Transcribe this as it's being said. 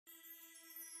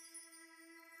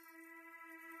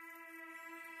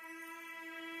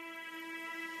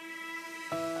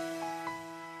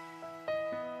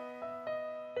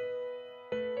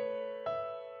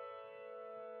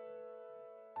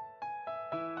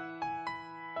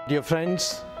Dear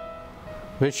friends,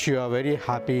 wish you a very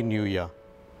happy new year.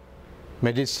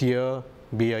 May this year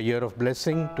be a year of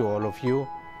blessing to all of you,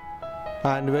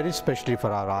 and very especially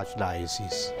for our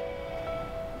Archdiocese.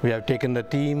 We have taken the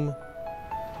theme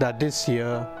that this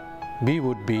year we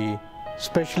would be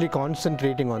specially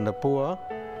concentrating on the poor,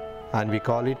 and we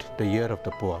call it the Year of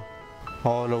the Poor.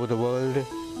 All over the world,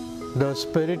 the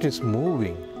Spirit is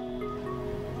moving,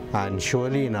 and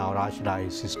surely in our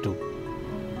Archdiocese too.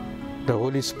 The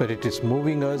Holy Spirit is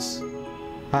moving us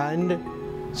and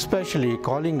especially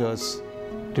calling us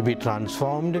to be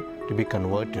transformed, to be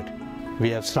converted.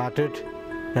 We have started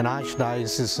an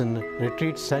Archdiocesan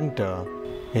retreat center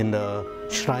in the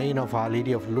shrine of Our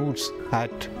Lady of Lourdes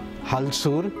at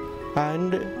Halsur,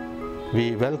 and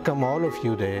we welcome all of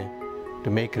you there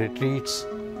to make retreats,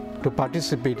 to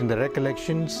participate in the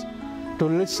recollections, to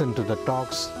listen to the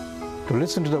talks, to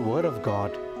listen to the Word of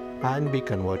God and be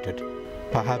converted.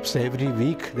 Perhaps every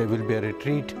week there will be a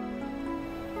retreat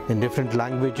in different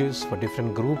languages for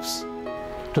different groups.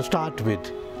 To start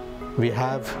with, we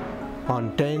have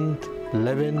on 10th,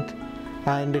 11th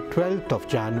and 12th of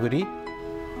January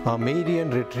a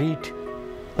Marian retreat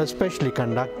especially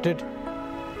conducted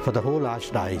for the whole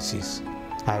Archdiocese.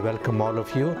 I welcome all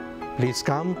of you. Please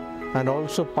come and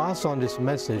also pass on this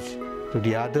message to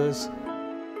the others.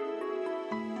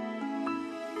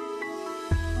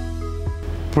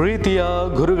 ಪ್ರೀತಿಯ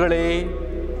ಗುರುಗಳೇ,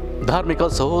 ಧಾರ್ಮಿಕ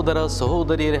ಸಹೋದರ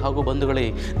ಸಹೋದರಿಯರೇ ಹಾಗೂ ಬಂಧುಗಳೇ,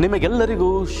 ನಿಮಗೆಲ್ಲರಿಗೂ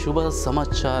ಶುಭ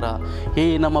ಸಮಾಚಾರ. ಈ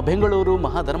ನಮ್ಮ ಬೆಂಗಳೂರು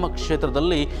ಮಹಾಧರ್ಮ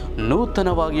ಕ್ಷೇತ್ರದಲ್ಲಿ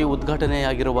ನೂತನವಾಗಿ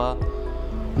ಉದ್ಘಾಟನೆಯಾಗಿರುವ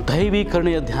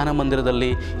ದೈವೀಕರಣೆಯ ಧ್ಯಾನ ಮಂದಿರದಲ್ಲಿ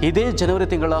ಇದೇ ಜನವರಿ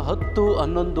ತಿಂಗಳ 10,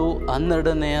 11,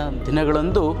 12ನೇ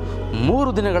ದಿನಗಳಂದು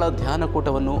 3 ದಿನಗಳ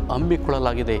ಧ್ಯಾನಕೂಟವನ್ನು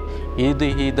ಹಮ್ಮಿಕೊಳ್ಳಲಾಗಿದೆ.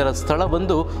 ಇದರ ಸ್ಥಳ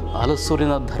ಬಂದು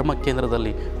ಹಲಸೂರಿನ ಧರ್ಮ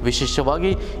ಕೇಂದ್ರದಲ್ಲಿ.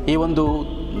 ವಿಶೇಷವಾಗಿ ಈ ಒಂದು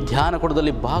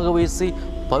ಧ್ಯಾನಕೂಟದಲ್ಲಿ ಭಾಗವಹಿಸಿ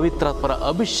பவித்ராத்மர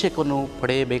அபிஷேகವನ್ನು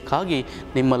படையಬೇಕಾಗಿ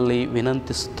ನಿಮ್ಮಲ್ಲಿ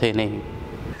வினந்திಸುತ್ತೇನೆ.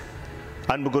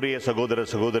 அன்புக்குரிய சகோதர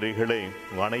சகோதரிகளே,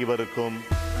 அனைவருக்கும்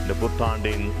இந்த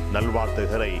புத்தாண்டின்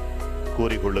நல்வாழ்த்துகளை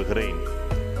கூறிக்கொள்ளுகிறேன்.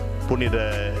 புனித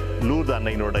லூர்து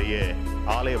அன்னையினுடைய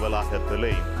ஆலய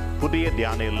வளாகத்திலே புதிய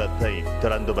தியான இல்லத்தை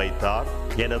திறந்து வைத்தார்.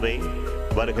 எனவே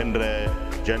வருகின்ற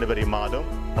ஜனவரி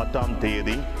மாதம் 10ஆம்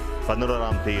தேதி,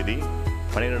 11ஆம் தேதி,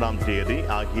 12ஆம் தேதி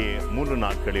ஆகிய 3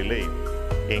 நாட்களிலே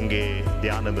எங்கே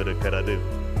தியானம் இருக்கிறது.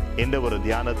 இந்த ஒரு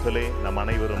தியானத்திலே நம்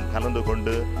அனைவரும் கலந்து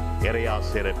கொண்டு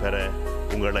இறையாசிரை பெற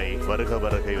உங்களை வருக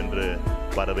வருக என்று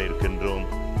வரவேற்கின்றோம்.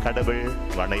 கடவுள்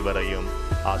அனைவரையும்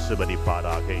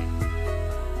ஆசீர்வதிப்பாராக.